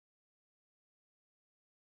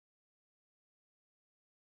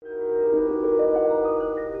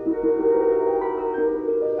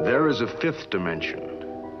There is a fifth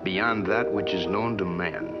dimension, beyond that which is known to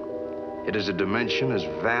man. It is a dimension as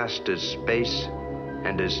vast as space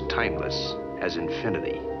and as timeless as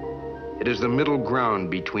infinity. It is the middle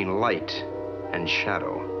ground between light and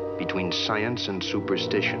shadow, between science and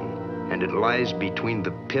superstition, and it lies between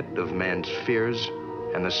the pit of man's fears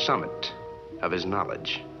and the summit of his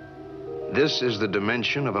knowledge. This is the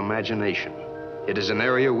dimension of imagination. It is an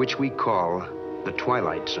area which we call the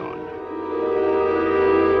Twilight Zone.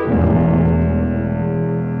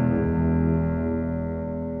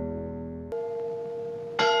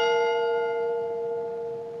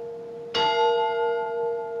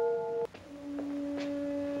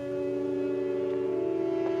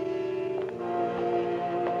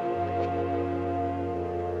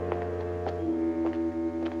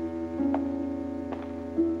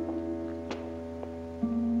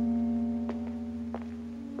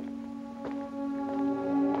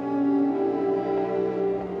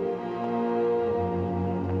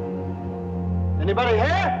 Anybody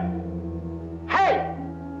here? Hey!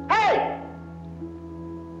 Hey!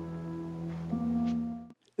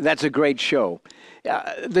 That's a great show.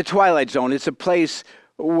 The Twilight Zone is a place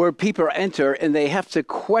where people enter and they have to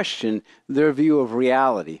question their view of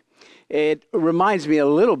reality. It reminds me a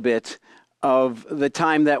little bit of the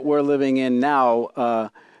time that we're living in now,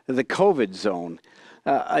 the COVID zone,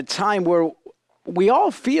 a time where we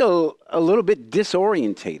all feel a little bit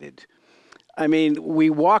disorientated. I mean, we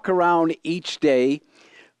walk around each day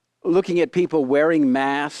looking at people wearing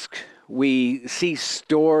masks. We see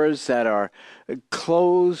stores that are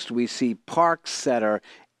closed. We see parks that are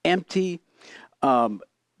empty.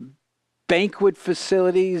 Banquet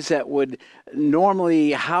facilities that would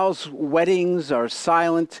normally house weddings are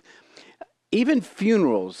silent. Even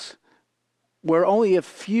funerals where only a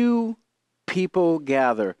few people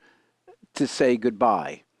gather to say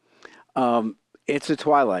goodbye. It's a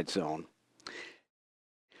Twilight Zone.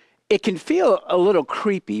 It can feel a little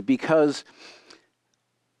creepy because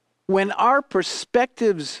when our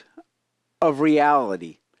perspectives of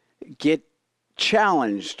reality get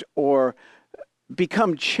challenged or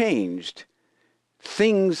become changed,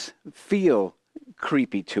 things feel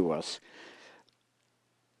creepy to us.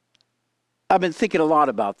 I've been thinking a lot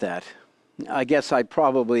about that. I guess I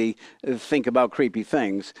probably think about creepy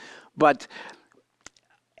things, but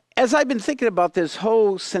as I've been thinking about this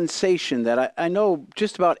whole sensation that I know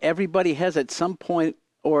just about everybody has at some point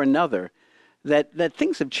or another, that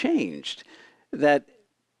things have changed, that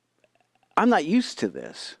I'm not used to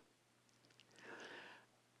this.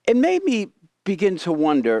 It made me begin to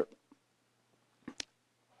wonder,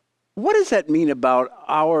 what does that mean about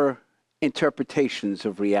our interpretations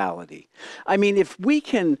of reality? I mean, if we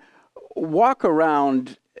can walk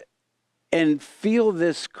around and feel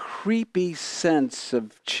this creepy sense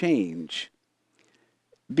of change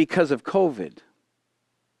because of COVID,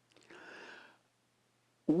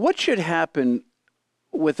 what should happen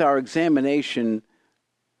with our examination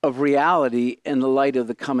of reality in the light of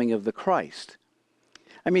the coming of the Christ?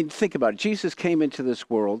 I mean, think about it. Jesus came into this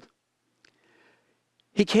world.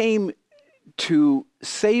 He came to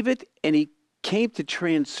save it, and he came to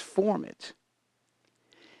transform it.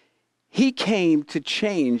 He came to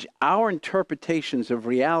change our interpretations of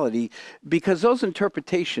reality because those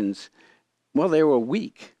interpretations, well, they were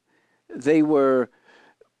weak. They were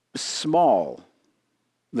small.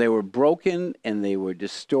 They were broken and they were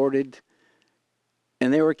distorted.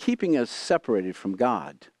 And they were keeping us separated from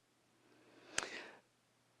God.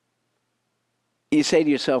 You say to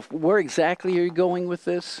yourself, where exactly are you going with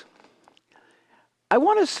this? I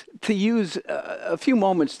want us to use a few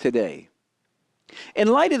moments today. In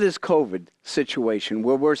light of this COVID situation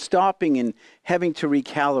where we're stopping and having to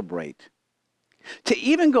recalibrate, to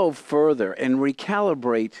even go further and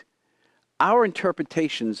recalibrate our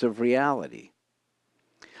interpretations of reality.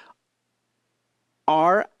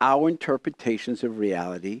 Are our interpretations of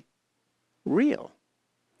reality real?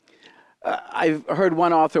 I've heard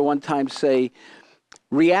one author one time say,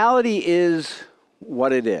 reality is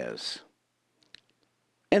what it is.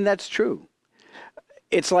 And that's true.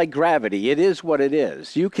 It's like gravity. It is what it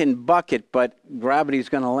is. You can buck it, but gravity's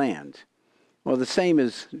going to land. Well, the same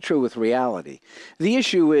is true with reality. The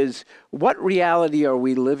issue is, what reality are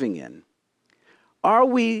we living in? Are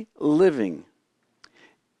we living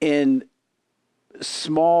in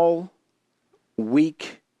small,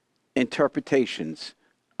 weak interpretations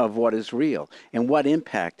of what is real? And what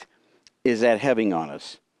impact is that having on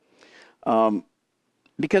us?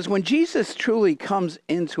 Because when Jesus truly comes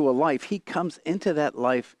into a life, he comes into that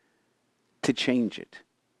life to change it.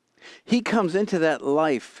 He comes into that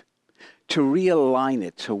life to realign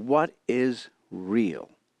it to what is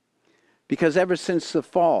real. Because ever since the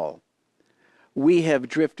fall, we have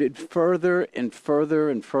drifted further and further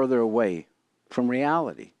and further away from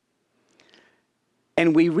reality.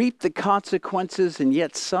 And we reap the consequences, and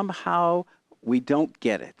yet somehow we don't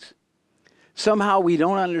get it. Somehow we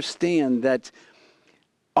don't understand that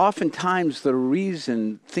oftentimes the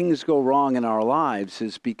reason things go wrong in our lives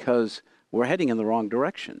is because we're heading in the wrong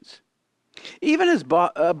directions. Even as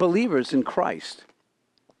believers in Christ,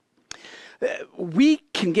 we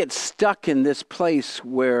can get stuck in this place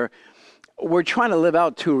where we're trying to live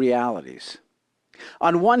out two realities.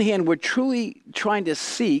 On one hand, we're truly trying to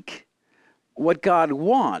seek what God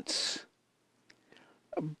wants,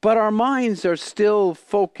 but our minds are still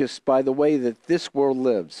focused by the way that this world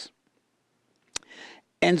lives.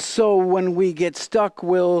 And so when we get stuck,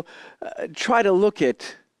 we'll try to look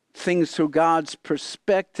at things through God's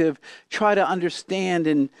perspective, try to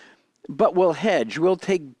understand, but we'll hedge. We'll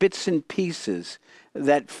take bits and pieces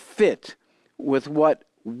that fit with what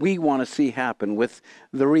we want to see happen, with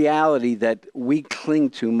the reality that we cling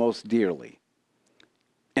to most dearly.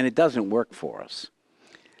 And it doesn't work for us.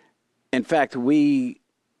 In fact, we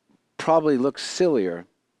probably look sillier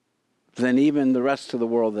than even the rest of the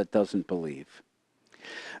world that doesn't believe.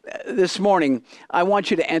 This morning, I want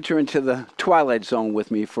you to enter into the Twilight Zone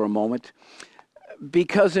with me for a moment,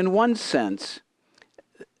 because in one sense,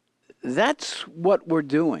 that's what we're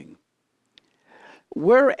doing.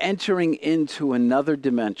 We're entering into another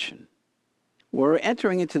dimension. We're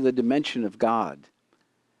entering into the dimension of God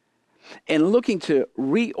and looking to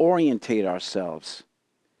reorientate ourselves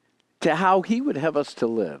to how He would have us to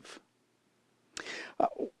live.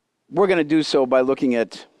 We're going to do so by looking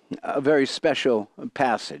at a very special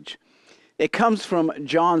passage. It comes from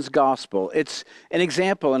John's Gospel. It's an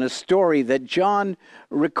example and a story that John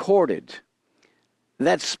recorded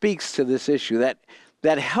that speaks to this issue,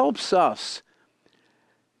 that helps us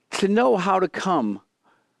to know how to come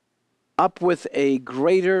up with a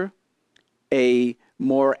greater, a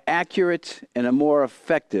more accurate, and a more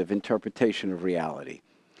effective interpretation of reality.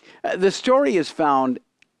 The story is found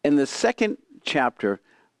in the 2nd chapter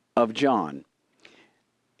of John.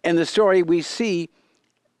 In the story, we see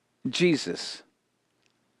Jesus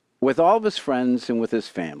with all of his friends and with his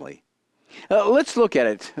family. Let's look at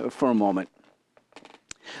it for a moment.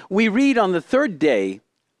 We read, on the 3rd day,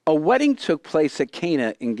 a wedding took place at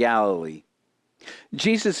Cana in Galilee.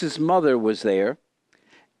 Jesus' mother was there,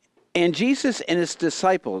 and Jesus and his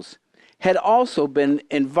disciples had also been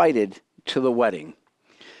invited to the wedding.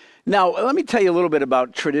 Now, let me tell you a little bit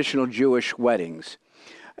about traditional Jewish weddings.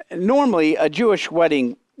 Normally, a Jewish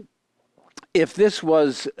wedding, if this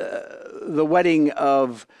was the wedding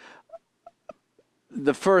of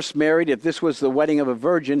the first married, if this was the wedding of a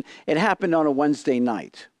virgin, it happened on a Wednesday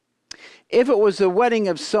night. If it was the wedding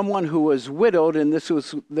of someone who was widowed and this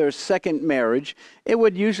was their second marriage, it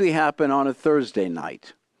would usually happen on a Thursday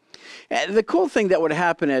night. And the cool thing that would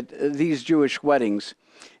happen at these Jewish weddings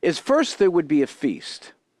is first there would be a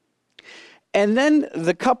feast. And then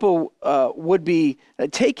the couple would be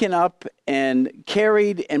taken up and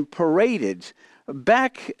carried and paraded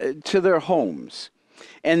back to their homes.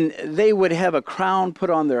 And they would have a crown put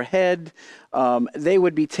on their head. They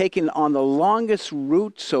would be taken on the longest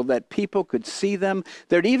route so that people could see them.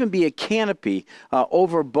 There'd even be a canopy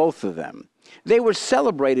over both of them. They were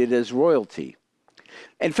celebrated as royalty.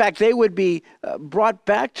 In fact, they would be brought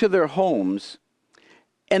back to their homes,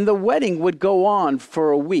 and the wedding would go on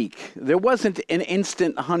for a week. There wasn't an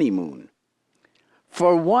instant honeymoon.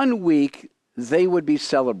 For 1 week, they would be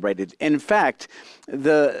celebrated. In fact,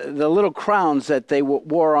 the little crowns that they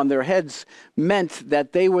wore on their heads meant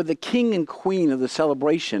that they were the king and queen of the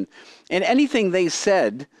celebration. And anything they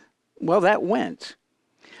said, well, that went.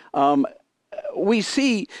 We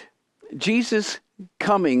see Jesus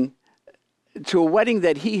coming to a wedding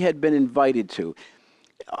that he had been invited to.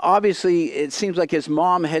 Obviously, it seems like his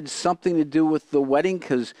mom had something to do with the wedding,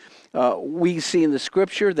 because we see in the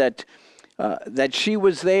scripture that she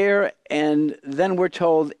was there, and then we're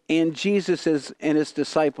told, and Jesus and his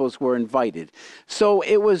disciples were invited. So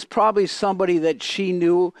it was probably somebody that she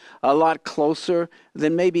knew a lot closer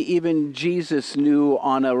than maybe even Jesus knew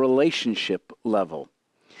on a relationship level.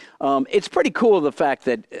 It's pretty cool, the fact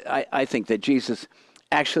that I think that Jesus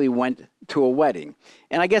actually went to a wedding.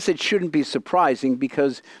 And I guess it shouldn't be surprising,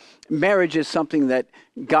 because marriage is something that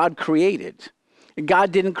God created.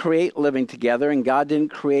 God didn't create living together, and God didn't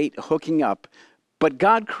create hooking up, but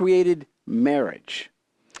God created marriage.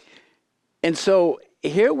 And so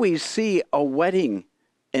here we see a wedding,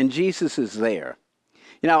 and Jesus is there.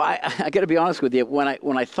 You know, I got to be honest with you.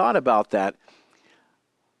 When I thought about that,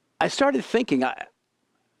 I started thinking,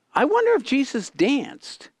 I wonder if Jesus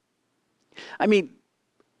danced. I mean,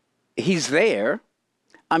 he's there.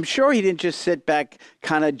 I'm sure he didn't just sit back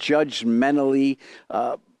kind of judgmentally,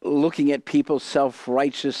 looking at people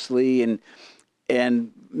self-righteously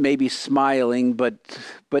and maybe smiling, but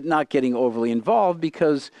not getting overly involved,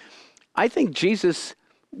 because I think Jesus,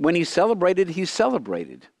 when he celebrated, he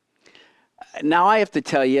celebrated. Now, I have to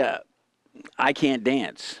tell you, I can't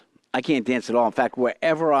dance. I can't dance at all. In fact,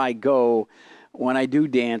 wherever I go, when I do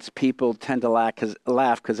dance, people tend to laugh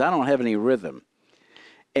because I don't have any rhythm.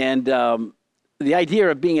 And the idea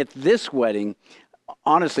of being at this wedding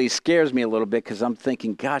honestly scares me a little bit, because I'm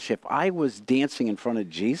thinking, gosh, if I was dancing in front of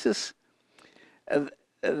Jesus,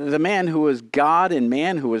 the man who was God and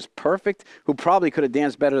man, who was perfect, who probably could have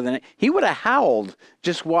danced better than it, he would have howled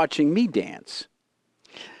just watching me dance.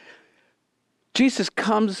 Jesus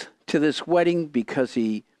comes to this wedding because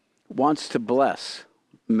he wants to bless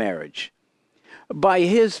marriage. By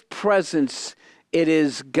his presence, it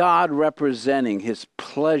is God representing his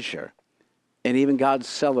pleasure and even God's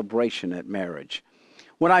celebration at marriage.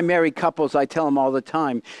 When I marry couples, I tell them all the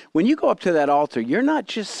time, when you go up to that altar, you're not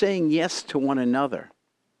just saying yes to one another.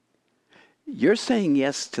 You're saying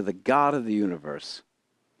yes to the God of the universe.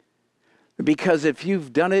 Because if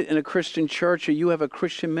you've done it in a Christian church or you have a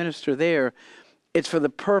Christian minister there, it's for the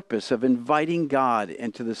purpose of inviting God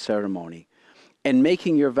into the ceremony and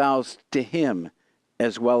making your vows to him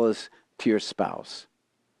as well as to your spouse.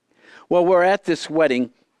 Well, we're at this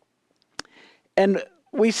wedding, and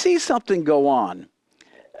we see something go on.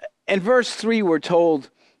 In verse 3, we're told,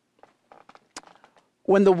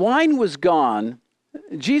 when the wine was gone,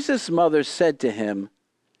 Jesus' mother said to him,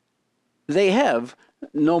 they have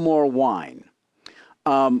no more wine.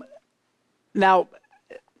 Now,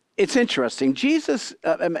 it's interesting.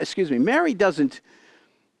 Mary doesn't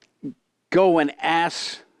go and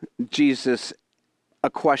ask Jesus a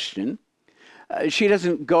question. She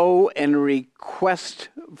doesn't go and request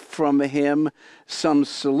from him some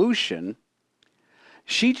solution.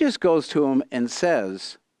 She just goes to him and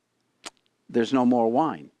says, there's no more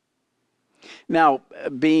wine. Now,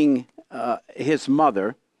 being his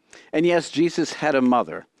mother, and yes, Jesus had a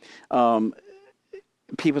mother.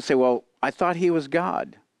 People say, well, I thought he was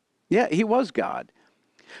God. Yeah, he was God.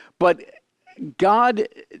 But God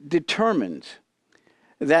determined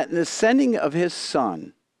that in the sending of his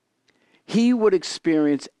son, he would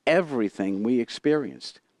experience everything we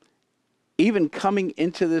experienced, even coming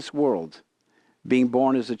into this world, being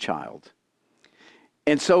born as a child.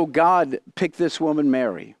 And so God picked this woman,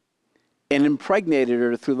 Mary, and impregnated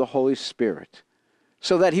her through the Holy Spirit,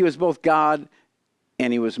 so that he was both God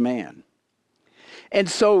and he was man. And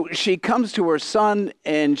so she comes to her son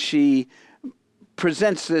and she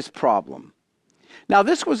presents this problem. Now,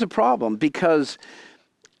 this was a problem because,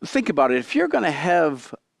 think about it, if you're going to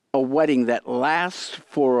have a wedding that lasts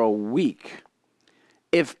for a week,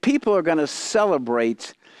 if people are going to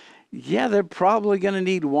celebrate, yeah, they're probably going to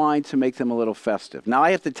need wine to make them a little festive. Now,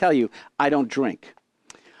 I have to tell you, I don't drink.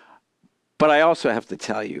 But I also have to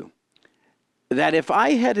tell you that if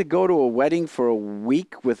I had to go to a wedding for a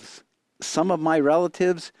week with some of my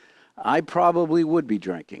relatives, I probably would be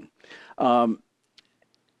drinking. Now,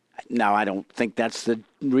 I don't think that's the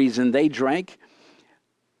reason they drank.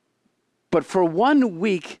 But for 1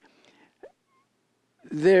 week,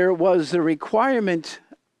 there was the requirement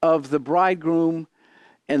of the bridegroom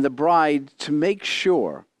and the bride to make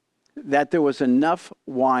sure that there was enough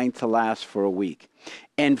wine to last for a week.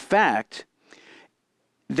 In fact,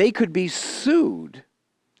 they could be sued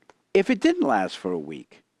if it didn't last for a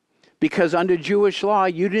week. Because under Jewish law,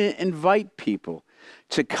 you didn't invite people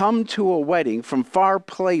to come to a wedding from far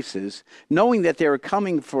places, knowing that they were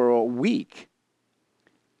coming for a week,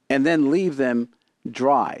 and then leave them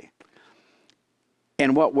dry.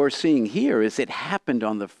 And what we're seeing here is it happened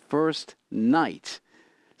on the first night.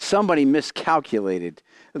 Somebody miscalculated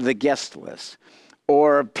the guest list,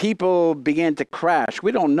 or people began to crash.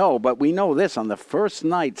 We don't know, but we know this. On the first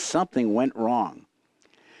night, something went wrong.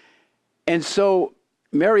 And so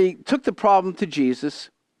Mary took the problem to Jesus,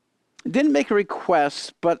 didn't make a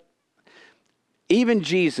request, but even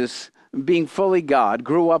Jesus, being fully God,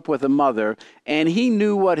 grew up with a mother, and he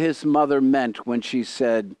knew what his mother meant when she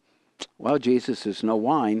said, well, Jesus, there's no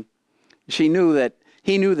wine. He knew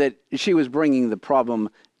that she was bringing the problem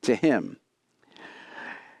to him.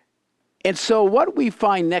 And so what we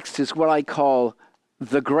find next is what I call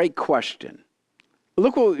the great question.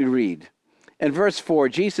 Look what we read. In verse 4,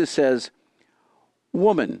 Jesus says,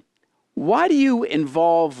 woman, why do you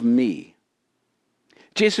involve me?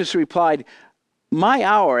 Jesus replied, my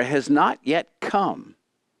hour has not yet come.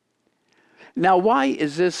 Now, why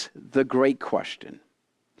is this the great question?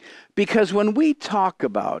 Because when we talk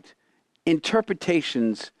about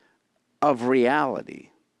interpretations of reality.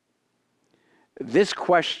 This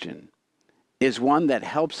question is one that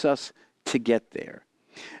helps us to get there.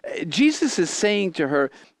 Jesus is saying to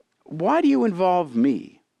her, why do you involve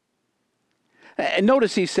me? And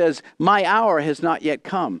notice he says, my hour has not yet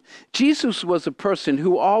come. Jesus was a person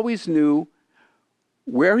who always knew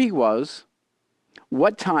where he was,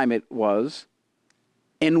 what time it was,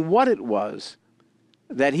 and what it was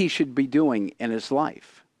that he should be doing in his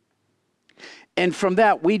life. And from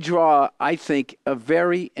that, we draw, I think, a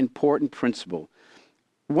very important principle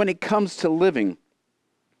when it comes to living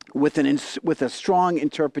with a strong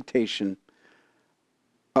interpretation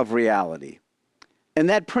of reality. And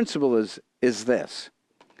that principle is this.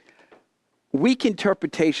 Weak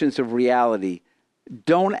interpretations of reality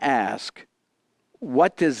don't ask,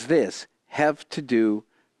 what does this have to do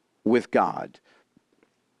with God?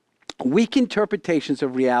 Weak interpretations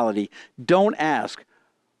of reality don't ask,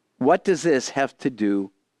 what does this have to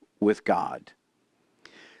do with God?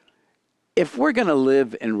 If we're going to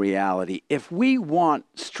live in reality, if we want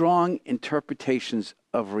strong interpretations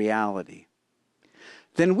of reality,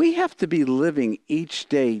 then we have to be living each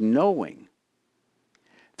day knowing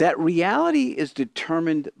that reality is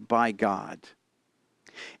determined by God.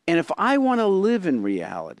 And if I want to live in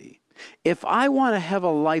reality, if I want to have a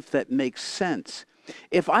life that makes sense,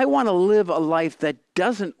 if I want to live a life that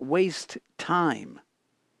doesn't waste time,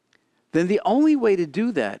 then the only way to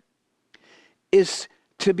do that is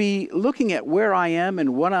to be looking at where I am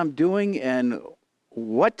and what I'm doing and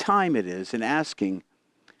what time it is and asking,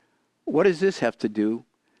 what does this have to do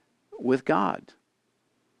with God?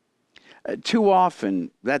 Too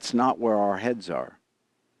often, that's not where our heads are.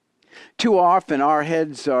 Too often, our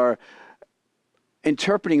heads are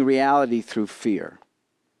interpreting reality through fear.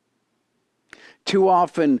 Too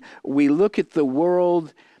often, we look at the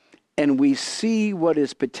world and we see what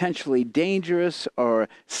is potentially dangerous or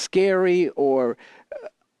scary or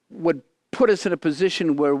would put us in a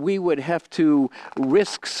position where we would have to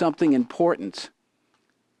risk something important.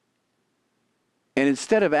 And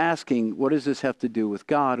instead of asking, what does this have to do with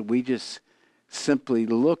God, we just simply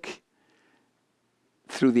look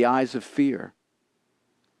through the eyes of fear.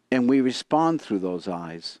 And we respond through those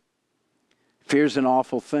eyes. Fear's an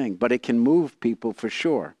awful thing, but it can move people for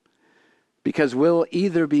sure. Because we'll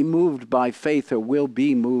either be moved by faith or we'll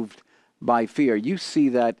be moved by fear. You see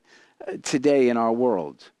that today in our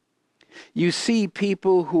world. You see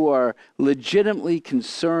people who are legitimately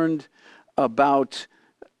concerned about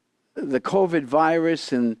the COVID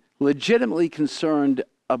virus and legitimately concerned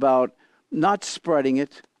about not spreading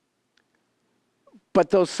it, but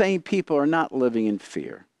those same people are not living in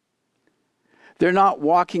fear. They're not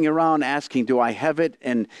walking around asking, do I have it?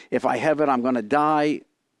 And if I have it, I'm going to die.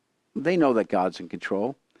 They know that God's in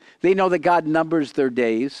control. They know that God numbers their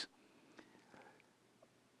days.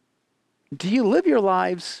 Do you live your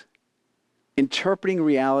lives interpreting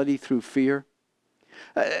reality through fear?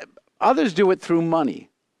 Others do it through money.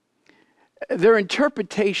 Their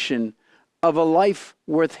interpretation of a life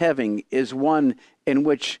worth having is one in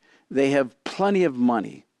which they have plenty of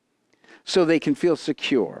money so they can feel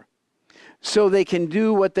secure, so they can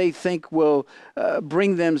do what they think will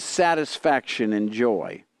bring them satisfaction and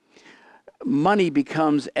joy. Money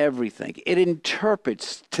becomes everything. It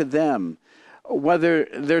interprets to them whether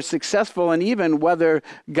they're successful and even whether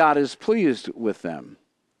God is pleased with them.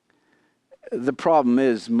 The problem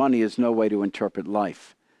is money is no way to interpret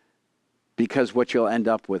life, because what you'll end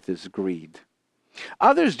up with is greed.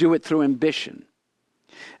 Others do it through ambition.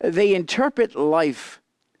 They interpret life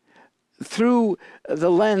through the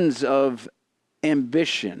lens of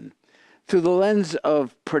ambition, through the lens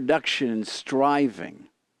of production and striving.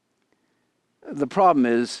 The problem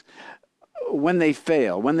is when they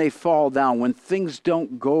fail, when they fall down, when things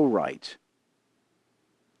don't go right,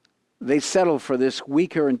 they settle for this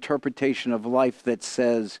weaker interpretation of life that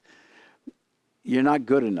says, you're not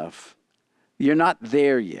good enough. You're not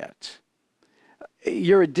there yet.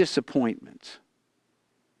 You're a disappointment.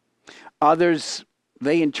 Others,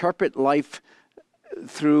 they interpret life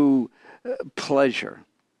through pleasure.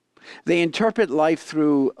 They interpret life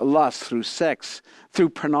through lust, through sex, through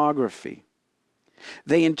pornography.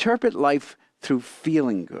 They interpret life through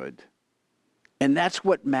feeling good. And that's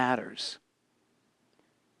what matters.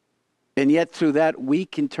 And yet through that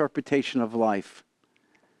weak interpretation of life,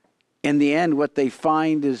 in the end, what they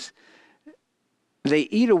find is they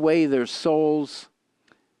eat away their souls.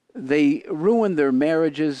 They ruin their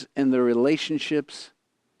marriages and their relationships.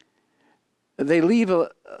 They leave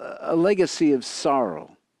a legacy of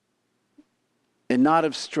sorrow and not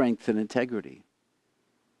of strength and integrity.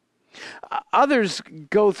 Others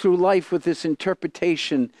go through life with this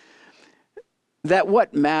interpretation that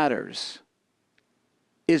what matters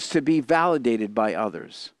is to be validated by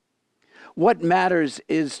others. What matters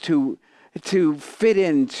is to fit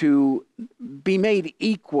in, to be made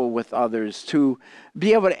equal with others, to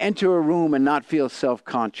be able to enter a room and not feel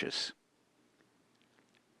self-conscious.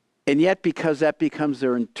 And yet, because that becomes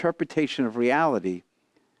their interpretation of reality,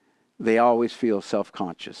 they always feel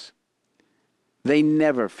self-conscious. They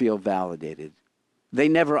never feel validated. They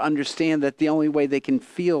never understand that the only way they can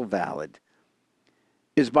feel valid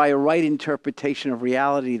is by a right interpretation of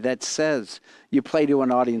reality that says you play to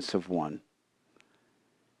an audience of one.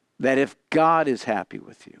 That if God is happy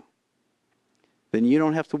with you, then you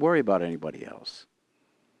don't have to worry about anybody else.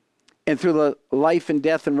 And through the life and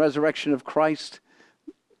death and resurrection of Christ,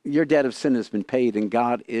 your debt of sin has been paid, and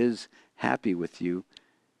God is happy with you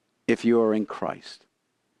if you are in Christ.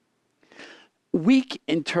 Weak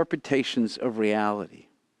interpretations of reality.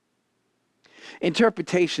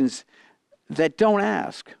 Interpretations that don't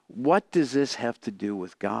ask, what does this have to do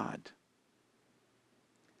with God?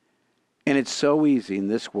 And it's so easy in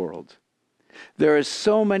this world. There are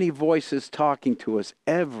so many voices talking to us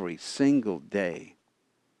every single day.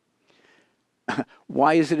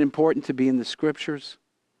 Why is it important to be in the Scriptures?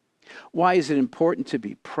 Why is it important to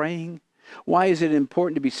be praying? Why is it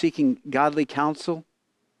important to be seeking godly counsel?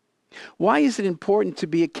 Why is it important to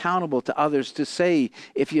be accountable to others, to say,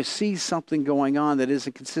 if you see something going on that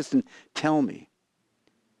isn't consistent, tell me?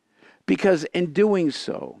 Because in doing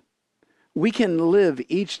so, we can live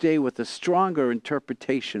each day with a stronger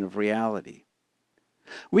interpretation of reality.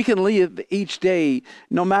 We can live each day,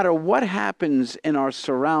 no matter what happens in our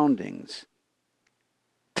surroundings,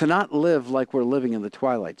 to not live like we're living in the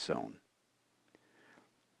Twilight Zone,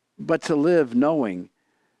 but to live knowing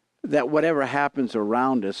that whatever happens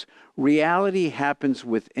around us, reality happens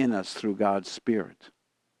within us through God's Spirit.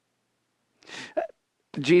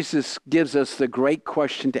 Jesus gives us the great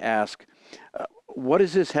question to ask, what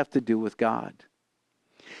does this have to do with God?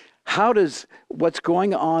 How does what's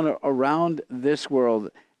going on around this world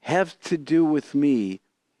have to do with me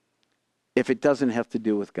if it doesn't have to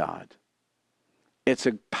do with God? It's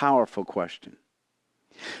a powerful question.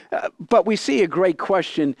 But we see a great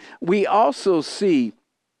question. We also see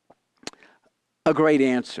a great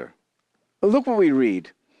answer. Look what we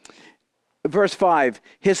read. Verse 5,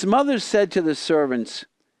 his mother said to the servants,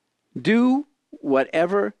 do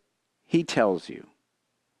whatever he tells you.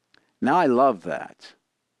 Now I love that.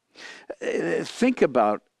 Think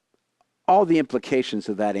about all the implications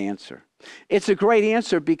of that answer. It's a great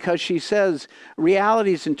answer because she says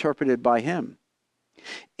reality is interpreted by him.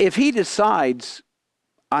 If he decides,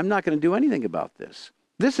 I'm not going to do anything about this.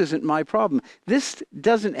 This isn't my problem. This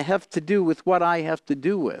doesn't have to do with what I have to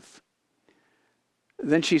do with.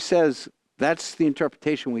 Then she says, that's the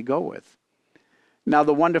interpretation we go with. Now,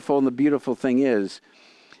 the wonderful and the beautiful thing is,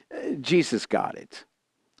 Jesus got it.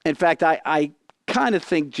 In fact, I kind of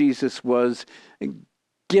think Jesus was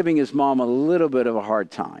giving his mom a little bit of a hard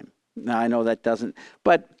time. Now, I know that doesn't,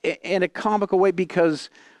 but in a comical way, because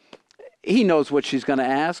he knows what she's going to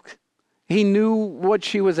ask. He knew what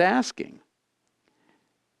she was asking.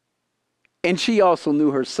 And she also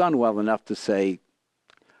knew her son well enough to say,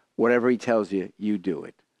 whatever he tells you, you do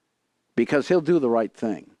it. Because he'll do the right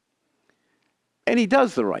thing. And he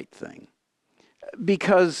does the right thing.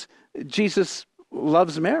 Because Jesus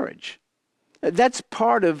loves marriage. That's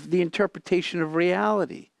part of the interpretation of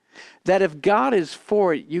reality. That if God is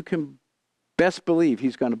for it, you can best believe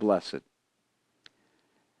he's going to bless it.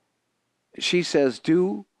 She says,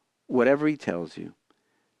 do whatever he tells you.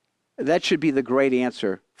 That should be the great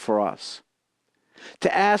answer for us.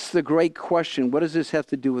 To ask the great question, what does this have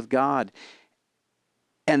to do with God?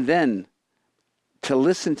 And then to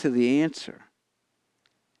listen to the answer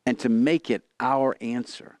and to make it our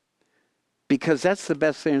answer. Because that's the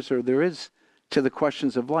best answer there is to the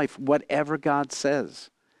questions of life. Whatever God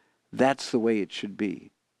says, that's the way it should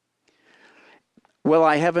be. Will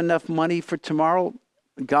I have enough money for tomorrow?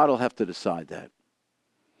 God will have to decide that.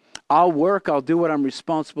 I'll work, I'll do what I'm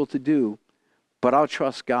responsible to do, but I'll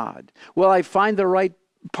trust God. Will I find the right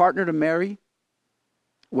partner to marry?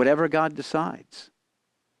 Whatever God decides.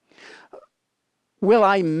 Will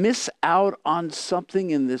I miss out on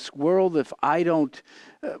something in this world if I don't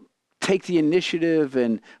take the initiative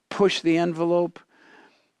and push the envelope?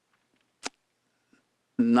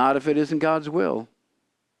 Not if it isn't God's will.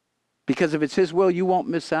 Because if it's his will, you won't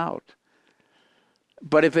miss out.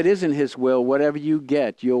 But if it isn't his will, whatever you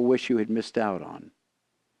get, you'll wish you had missed out on.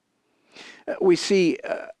 We see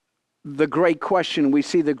the great question. We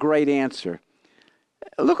see the great answer.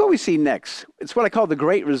 Look what we see next. It's what I call the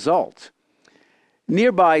great result.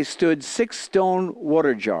 Nearby stood 6 stone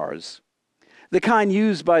water jars. the kind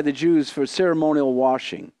used by the Jews for ceremonial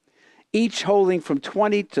washing, each holding from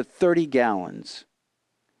 20 to 30 gallons.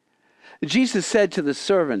 Jesus said to the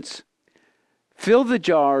servants, "Fill the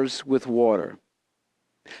jars with water."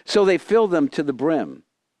 So they filled them to the brim.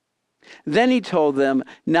 Then he told them,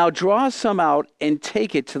 "Now draw some out and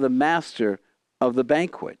take it to the master of the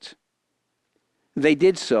banquet." They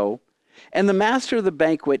did so, and the master of the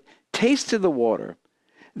banquet tasted the water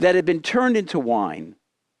that had been turned into wine.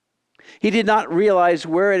 He did not realize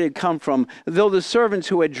where it had come from, though the servants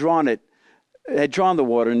who had drawn the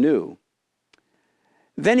water knew.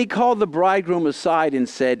 Then he called the bridegroom aside and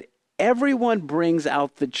said, "Everyone brings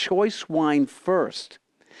out the choice wine first,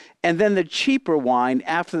 and then the cheaper wine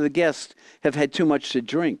after the guests have had too much to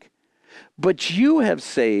drink. But you have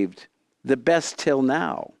saved the best till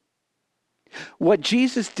now." What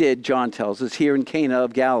Jesus did, John tells us, here in Cana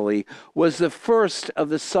of Galilee, was the first of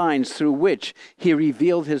the signs through which he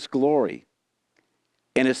revealed his glory,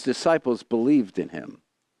 and his disciples believed in him.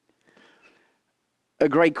 A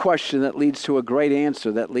great question that leads to a great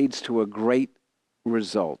answer, that leads to a great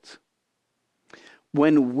result.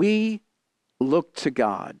 When we look to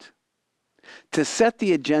God to set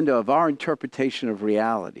the agenda of our interpretation of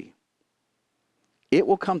reality, it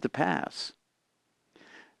will come to pass.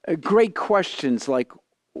 Great questions like,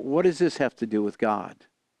 what does this have to do with God?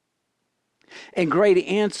 And great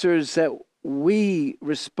answers that we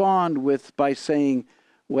respond with by saying,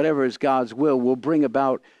 whatever is God's will bring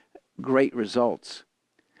about great results.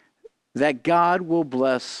 That God will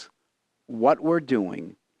bless what we're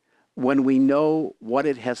doing when we know what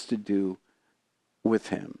it has to do with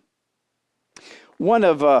him. One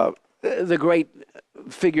of the great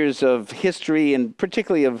figures of history, and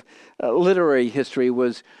particularly of literary history,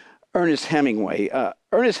 was Ernest Hemingway.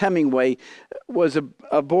 Ernest Hemingway was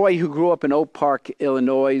a boy who grew up in Oak Park,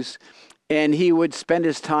 Illinois, and he would spend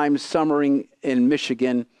his time summering in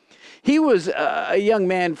Michigan. He was a young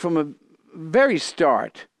man from a very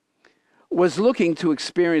start, was looking to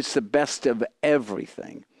experience the best of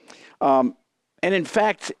everything. And in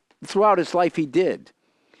fact, throughout his life, he did.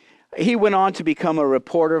 He went on to become a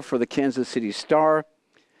reporter for the Kansas City Star.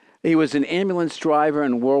 He was an ambulance driver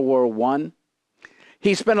in World War I.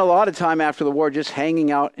 He spent a lot of time after the war just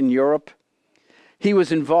hanging out in Europe. He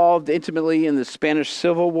was involved intimately in the Spanish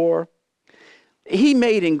Civil War. He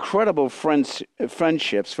made incredible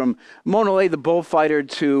friendships, from Monole the bullfighter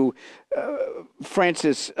to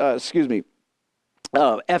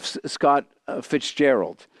F. Scott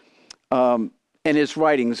Fitzgerald. And his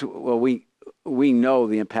writings, well, we know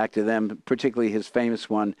the impact of them, particularly his famous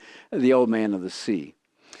one, The Old Man of the Sea.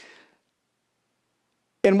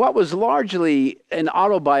 In what was largely an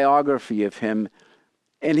autobiography of him,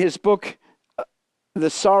 in his book, The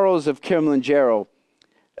Sorrows of Kilimanjaro,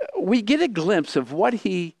 we get a glimpse of what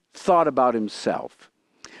he thought about himself.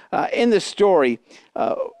 In the story,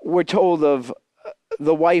 we're told of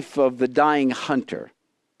the wife of the dying hunter,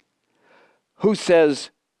 who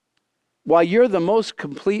says, "While you're the most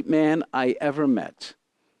complete man I ever met."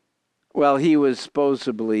 Well, he was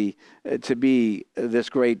supposedly to be this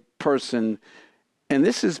great person, and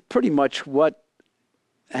this is pretty much what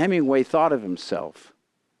Hemingway thought of himself.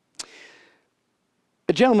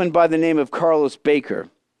 A gentleman by the name of Carlos Baker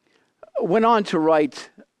went on to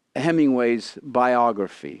write Hemingway's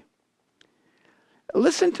biography.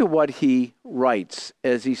 Listen to what he writes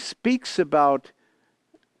as he speaks about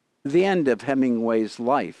the end of Hemingway's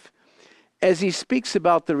life, as he speaks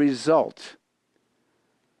about the result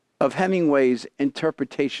of Hemingway's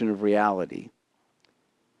interpretation of reality.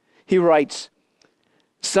 He writes,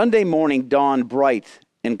 "Sunday morning dawned bright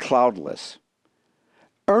and cloudless.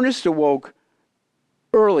 Ernest awoke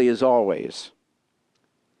early as always.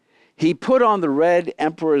 He put on the red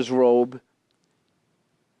emperor's robe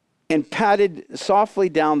and padded softly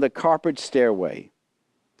down the carpeted stairway.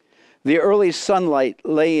 The early sunlight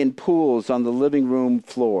lay in pools on the living room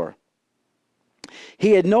floor.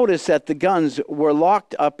 He had noticed that the guns were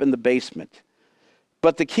locked up in the basement,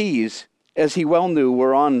 but the keys, as he well knew,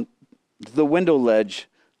 were on the window ledge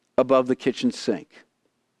above the kitchen sink.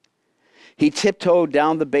 He tiptoed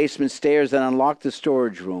down the basement stairs and unlocked the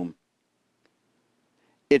storage room.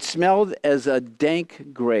 It smelled as a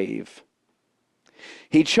dank grave.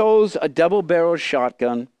 He chose a double-barreled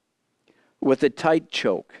shotgun with a tight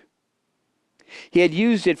choke. He had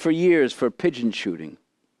used it for years for pigeon shooting.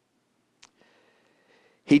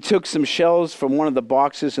 He took some shells from one of the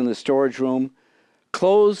boxes in the storage room,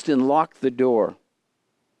 closed and locked the door,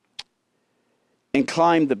 and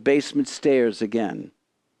climbed the basement stairs again.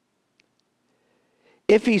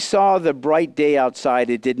 If he saw the bright day outside,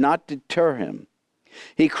 it did not deter him.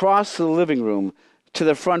 He crossed the living room to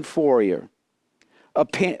the front foyer,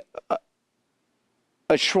 A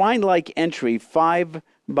shrine-like entry, 5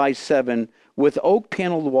 by 7, with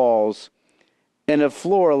oak-paneled walls and a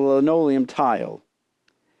floor of linoleum tile.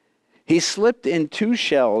 He slipped in 2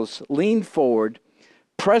 shells, leaned forward,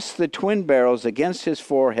 pressed the twin barrels against his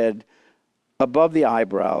forehead above the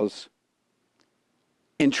eyebrows,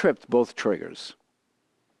 and tripped both triggers.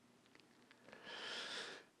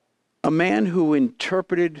 A man who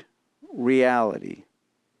interpreted reality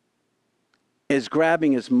as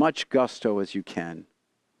grabbing as much gusto as you can,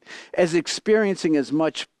 as experiencing as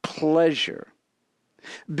much pleasure,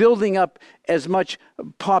 building up as much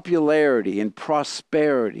popularity and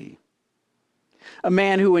prosperity. A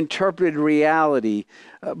man who interpreted reality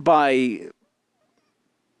by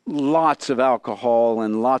lots of alcohol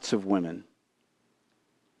and lots of women.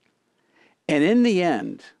 And in the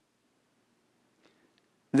end,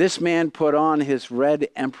 this man put on his red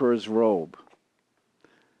emperor's robe.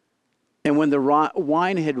 And when the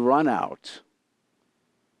wine had run out,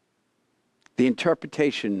 the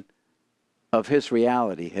interpretation of his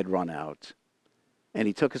reality had run out, and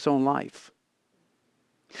he took his own life.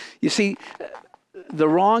 You see, the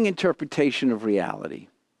wrong interpretation of reality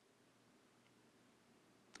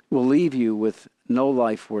will leave you with no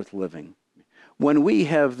life worth living. When we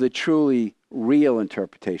have the truly real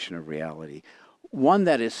interpretation of reality, one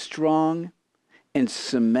that is strong and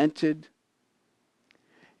cemented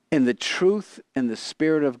in the truth and the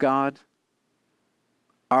Spirit of God,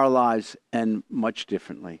 our lives end much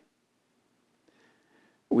differently.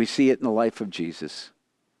 We see it in the life of Jesus,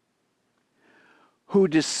 who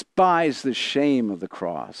despised the shame of the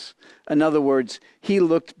cross. In other words, he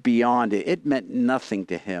looked beyond it. It meant nothing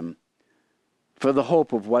to him for the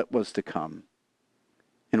hope of what was to come.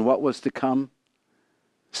 And what was to come?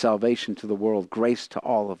 Salvation to the world, grace to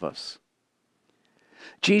all of us.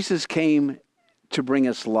 Jesus came to bring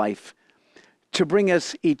us life, to bring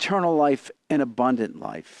us eternal life and abundant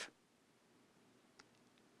life,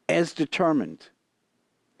 as determined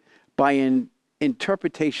by an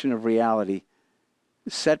interpretation of reality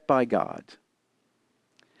set by God.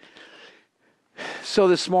 So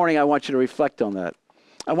this morning, I want you to reflect on that.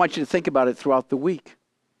 I want you to think about it throughout the week.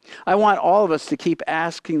 I want all of us to keep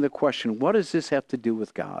asking the question, what does this have to do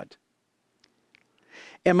with God?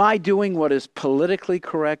 Am I doing what is politically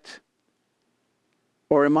correct,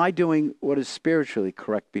 or am I doing what is spiritually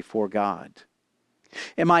correct before God?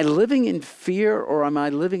 Am I living in fear, or am I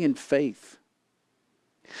living in faith?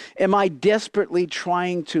 Am I desperately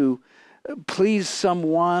trying to please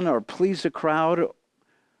someone or please a crowd,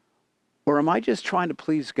 or am I just trying to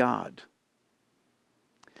please God?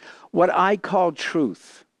 What I call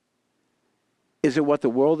truth, is it what the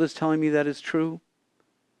world is telling me that is true?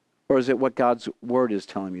 Or is it what God's Word is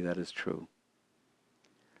telling me that is true?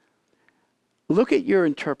 Look at your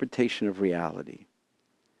interpretation of reality.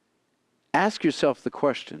 Ask yourself the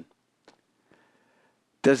question,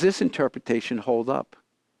 does this interpretation hold up?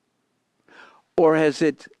 Or has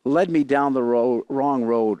it led me down the wrong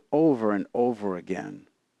road over and over again?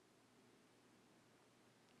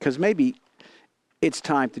 Because maybe it's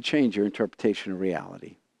time to change your interpretation of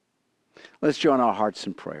reality. Let's join our hearts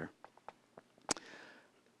in prayer.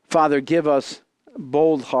 Father, give us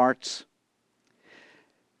bold hearts.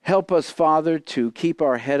 Help us, Father, to keep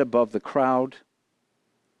our head above the crowd.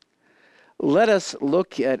 Let us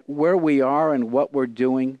look at where we are and what we're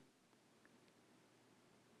doing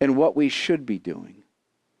and what we should be doing.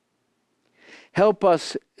 Help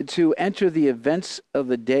us to enter the events of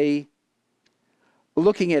the day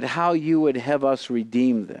looking at how you would have us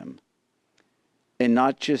redeem them and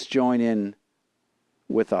not just join in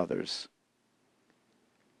with others.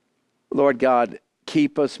 Lord God,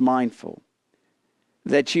 keep us mindful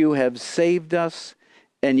that you have saved us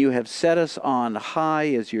and you have set us on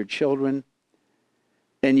high as your children,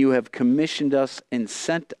 and you have commissioned us and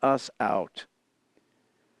sent us out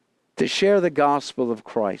to share the gospel of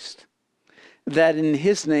Christ, that in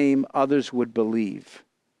his name others would believe,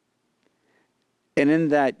 and in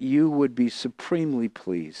that you would be supremely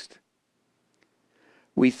pleased.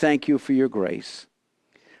 We thank you for your grace.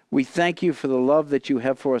 We thank you for the love that you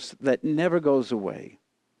have for us that never goes away.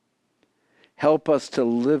 Help us to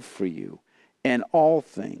live for you in all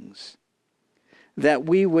things, that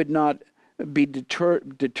we would not be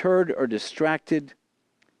deterred or distracted,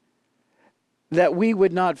 that we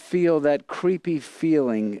would not feel that creepy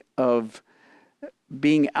feeling of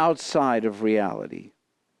being outside of reality,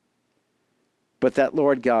 but that,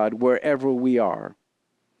 Lord God, wherever we are,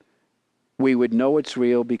 we would know it's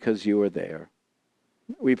real because you are there.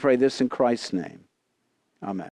 We pray this in Christ's name. Amen.